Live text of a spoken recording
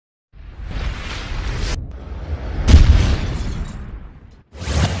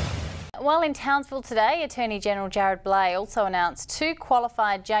While in Townsville today, Attorney General Jarrod Bleijie also announced 2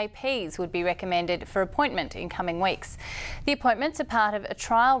 qualified JPs would be recommended for appointment in coming weeks. The appointments are part of a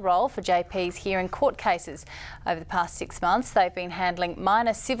trial role for JPs here in court cases. Over the past 6 months, they've been handling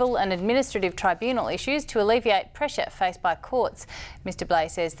minor civil and administrative tribunal issues to alleviate pressure faced by courts. Mr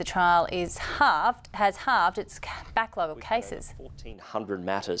Bleijie says the trial has halved its backlog of cases. 1,400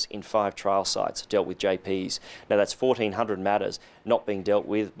 matters in 5 trial sites dealt with JPs. Now that's 1,400 matters not being dealt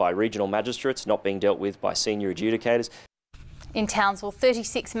with by regional magistrates, not being dealt with by senior adjudicators. In Townsville,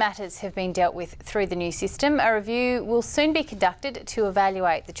 36 matters have been dealt with through the new system. A review will soon be conducted to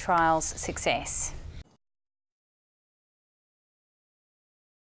evaluate the trial's success.